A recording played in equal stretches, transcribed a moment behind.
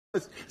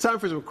It's time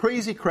for some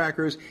crazy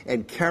crackers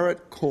and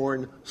carrot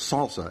corn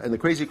salsa. And the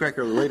crazy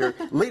cracker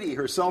lady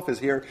herself is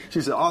here.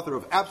 She's the author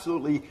of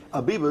absolutely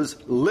Abeba's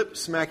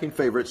lip-smacking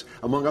favorites,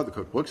 among other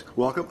cookbooks.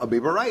 Welcome,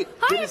 Abeba Wright.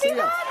 Hi, Good to see you.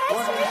 Nice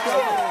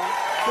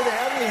Good to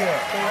have you here.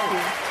 Thank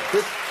you.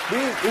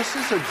 This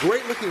is a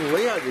great-looking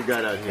layout you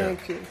got out here.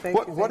 Thank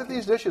you. What are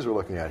these dishes we're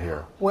looking at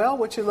here? Well,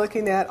 what you're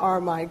looking at are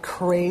my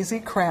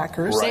crazy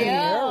crackers Right.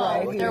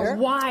 right here. They're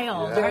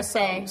wild. There's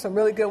some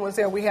really good ones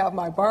there. We have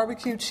my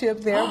barbecue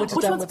chip there, which is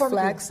done with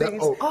flax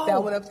seeds.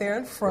 That one up there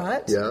in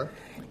front. Yeah.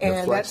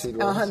 And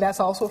that's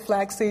also a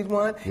flaxseed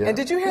one. Yeah. And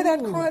did you hear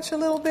that crunch a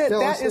little bit? Yeah,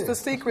 that is the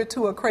secret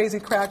to a crazy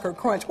cracker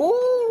crunch.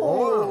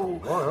 Ooh!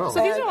 Wow.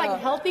 So these are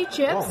like healthy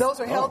chips? Those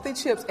are healthy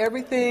chips.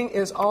 Everything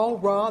is all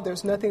raw.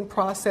 There's nothing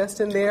processed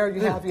in there.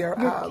 You have your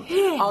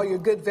all your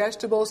good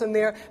vegetables in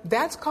there.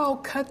 That's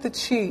called cut the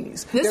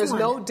cheese. There's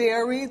no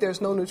dairy. There's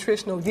no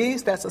nutritional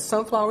yeast. That's a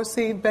sunflower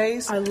seed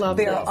base. I love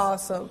They're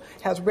awesome.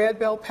 Has red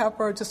bell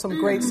pepper, just some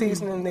great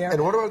seasoning in there.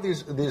 And what about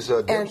these dips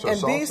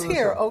and these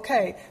here,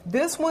 okay.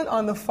 This one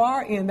on the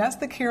far end, that's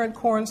the carrot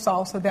corn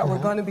salsa that we're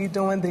going to be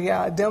doing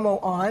the demo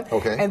on.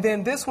 Okay. And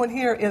then this one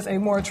here is a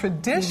more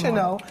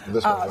traditional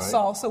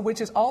salsa,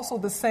 which is also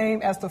the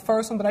same as the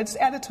first one, but I just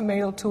added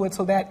tomato to it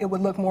so that it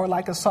would look more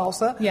like a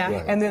salsa. Yeah.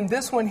 Right. And then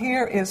this one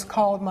here is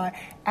called my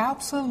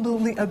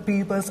absolutely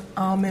Abeba's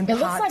almond pate. It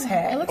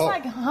looks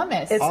like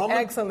hummus. It's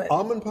excellent.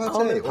 Almond pate?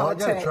 Well, I got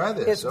to try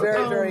this. It's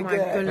very, very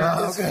good.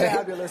 Goodness. It's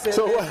fabulous.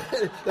 So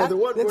we're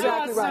going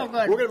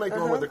to make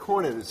the one with the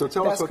corn in it. So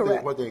tell us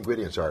what the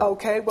ingredients are.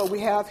 Okay, what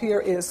we have here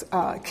is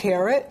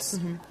carrots,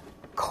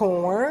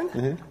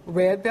 corn,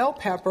 red bell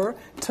pepper,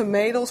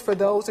 tomatoes for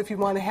those if you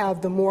want to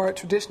have the more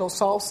traditional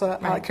salsa,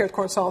 carrot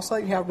corn salsa.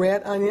 You have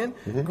red onion,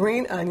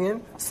 green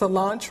onion,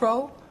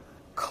 cilantro,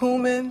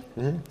 cumin,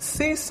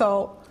 sea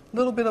salt, a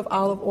little bit of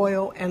olive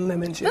oil, and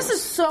lemon juice. This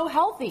is so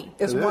healthy.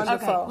 It's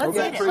wonderful. Okay, let's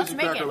eat it. Let's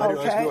make it.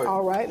 Okay,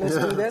 all right, let's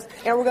do this.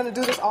 And we're going to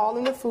do this all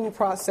in the food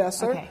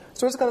processor. Okay.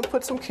 So we're just going to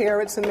put some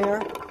carrots in there,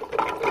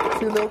 a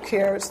few little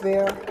carrots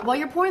there. While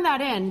you're pouring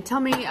that in, tell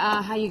me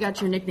how you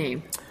got your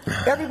nickname.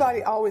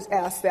 Everybody always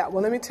asks that.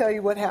 Well, let me tell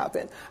you what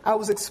happened. I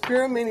was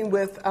experimenting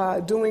with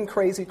doing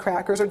crazy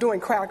crackers, or doing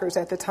crackers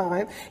at the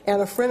time,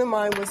 and a friend of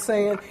mine was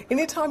saying,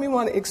 anytime you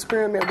want to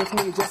experiment with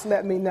me, just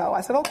let me know. I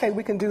said, okay,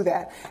 we can do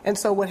that. And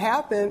so what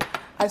happened,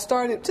 I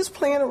started just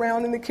playing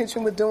around in the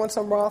kitchen with doing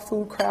some raw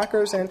food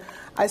crackers, and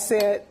I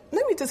said,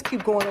 let me just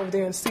keep going over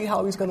there and see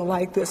how he's going to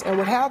like this. And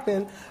what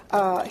happened,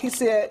 he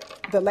said,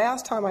 the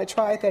last time I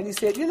tried that, he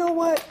said, you know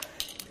what?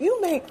 You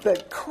make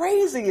the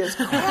craziest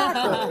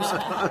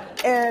crackers.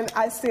 And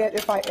I said,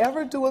 if I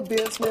ever do a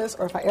business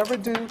or if I ever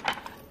do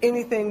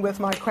anything with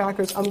my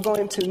crackers, I'm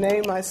going to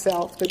name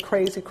myself the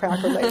Crazy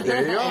Cracker Lady.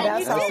 There you go. And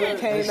that's how it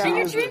came out.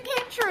 Your dream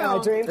came true. My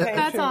dream came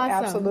That's true.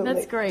 awesome. Absolutely.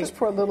 That's great. Just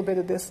pour a little bit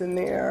of this in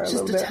there.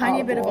 Just a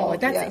tiny bit of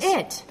olive. That's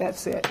it.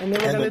 That's it. And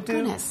then we're going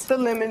to do the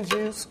lemon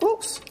juice.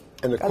 Oops.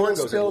 And the corn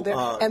goes in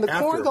and the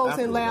corn goes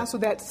in last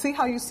with that. See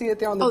how you see it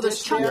there on the dish?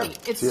 Oh, this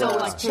chunky. It's so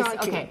like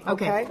chunky.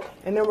 Okay.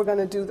 And then we're going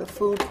to do the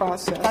food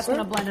processor. That's going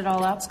to blend it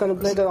all up? It's going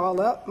to blend it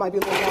all up. Might be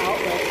a little loud,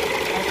 but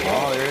okay.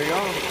 Oh, there you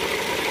go.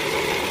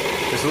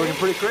 This is looking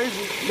pretty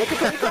crazy. Looking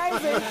pretty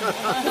crazy.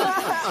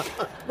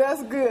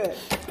 That's good.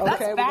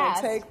 Okay, we're going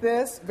to take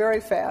this very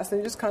fast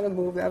and just kind of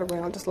move that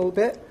around just a little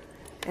bit.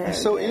 And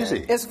it's so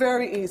easy. It's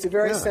very easy,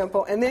 very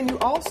simple. And then you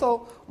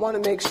also want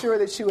to make sure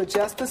that you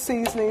adjust the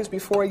seasonings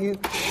before you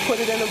put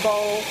it in a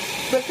bowl.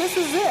 But this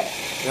is it.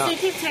 So you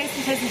keep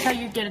tasting until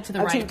you get it to the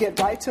right. Until you get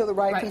right to the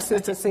right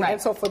consistency. Right.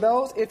 And so for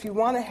those, if you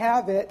want to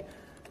have it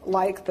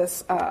like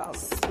this,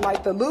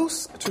 like the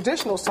loose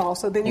traditional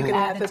salsa, then you can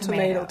add the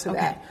tomato to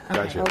that.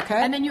 Gotcha.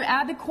 Okay. And then you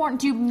add the corn.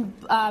 Do you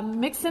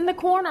mix in the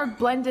corn or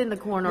blend in the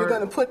corn? You're going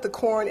to put the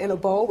corn in a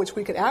bowl, which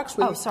we could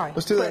actually. Oh, sorry.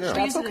 Let's do that now.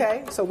 That's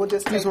okay. So we'll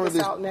just take this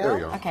out now. There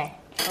you go. Okay.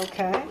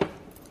 Okay.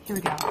 Here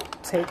we go.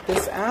 Take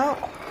this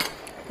out,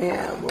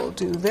 and we'll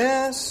do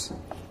this.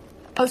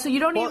 Oh, so you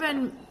don't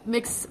even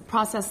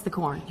process the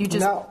corn. You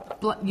just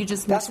you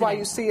just. That's why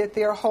you see it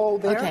there whole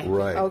there. Okay.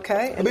 Right.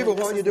 Okay. Abeba,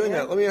 while you're doing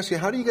that, let me ask you: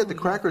 how do you get the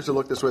crackers to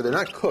look this way? They're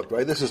not cooked,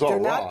 right? This is all raw.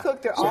 They're not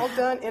cooked. They're all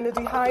done in a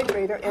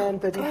dehydrator, and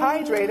the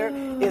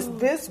dehydrator is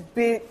this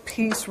big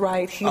piece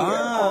right here.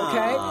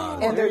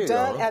 Okay. And they're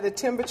done at a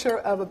temperature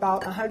of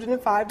about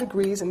 105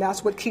 degrees, and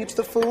that's what keeps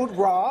the food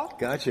raw.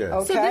 Gotcha.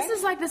 Okay. So this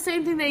is like the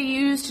same thing they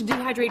use to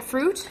dehydrate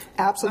fruit?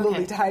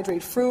 Absolutely.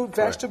 Dehydrate fruit,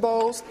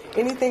 vegetables,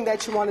 anything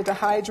that you want to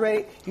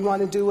dehydrate, you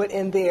want to do it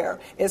in there.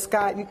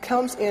 It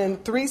comes in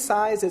 3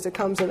 sizes. It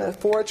comes in a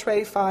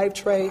 4-tray,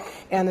 5-tray,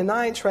 and a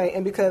 9-tray.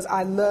 And because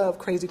I love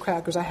crazy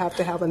crackers, I have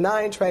to have a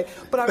 9-tray.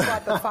 But I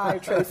brought the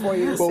 5-tray for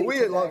you. Well,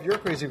 we love your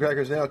crazy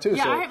crackers now too.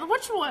 Yeah. So.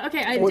 Which one?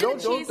 Okay. Well,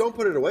 don't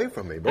put it away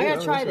from me. I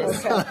gotta try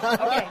this.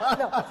 Okay.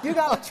 No, you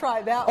gotta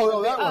try that one.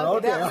 Oh, that one.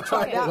 Okay. I'll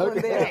try that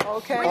one there.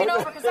 Okay. Bring it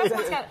over because that's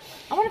what's got.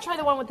 I want to try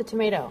the one with the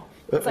tomato.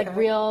 It's like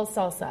real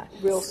salsa.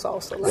 Real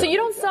salsa. So you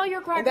don't sell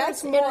your crackers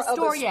that's in more a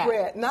store of a spread.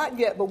 yet? Not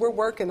yet, but we're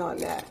working on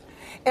that.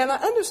 And I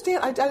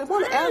understand. I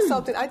want to ask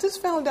something. I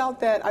just found out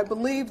that I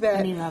believe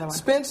that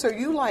Spencer,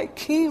 you like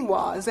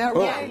quinoa. Is that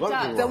right?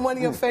 Yeah, is that one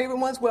of your favorite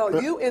ones?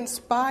 Well, you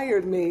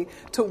inspired me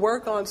to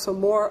work on some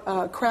more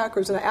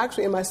crackers. And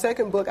actually, in my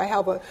second book, I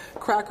have a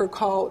cracker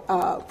called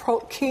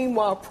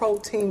quinoa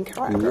protein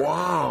cracker.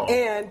 Wow!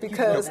 And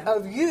because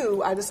of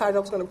you, I decided I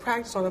was going to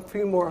practice on a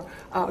few more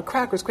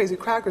crackers, crazy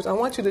crackers. I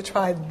want you to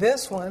try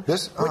this one,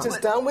 which is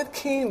done with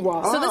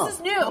quinoa. So this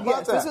is new.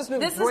 Yes, this is new.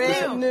 This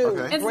brand is new.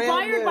 Okay.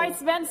 Inspired by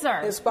Spencer.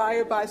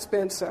 Inspired by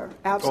Spencer.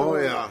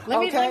 Absolutely. Oh, yeah. Let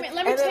me taste you.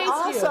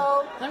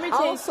 Let me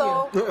taste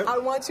you. I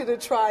want you to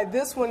try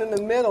this one in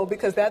the middle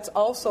because that's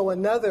also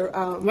another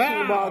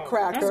quinoa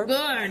cracker.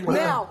 That's good.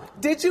 Now,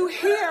 did you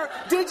hear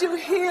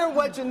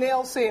what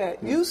Janelle said?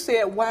 You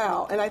said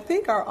wow, and I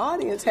think our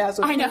audience has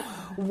a few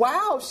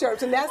wow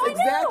shirts, and that's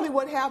exactly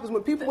what happens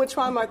when people would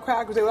try my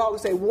crackers. They would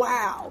always say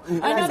wow.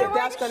 And I know said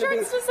that's going to be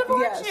to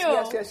support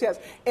yes.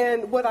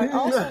 And what I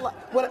also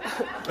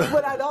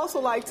what I'd also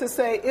like to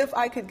say, if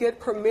I could get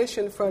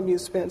permission from you,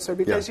 Spencer,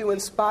 because you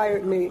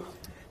inspired me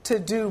to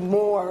do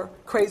more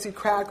crazy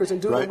crackers and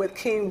do them with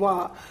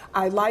quinoa.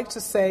 I'd like to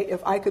say,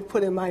 if I could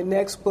put in my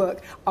next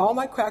book, all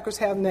my crackers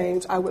have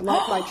names. I would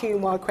like my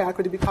quinoa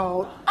cracker to be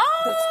called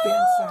the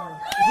Spencer.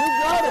 You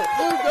got it!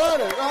 You got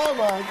it! Oh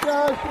my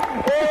gosh!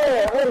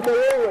 Yeah,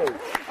 absolutely.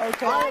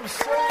 Okay. I am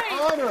so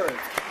honored.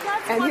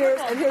 And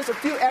here's a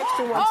few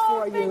extra ones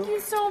for you. Thank you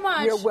so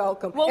much. You're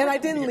welcome. Well, and I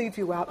didn't leave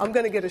you out. I'm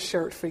going to get a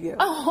shirt for you.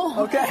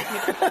 Oh. Okay.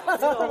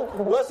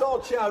 Let's all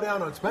chow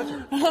down on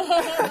Spencer.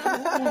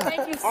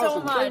 Thank you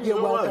so much.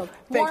 You're welcome.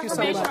 Thank you so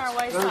much. More information on our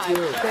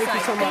website. Thank you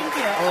so much. Thank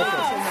you. Oh,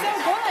 so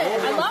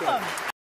good. I love them.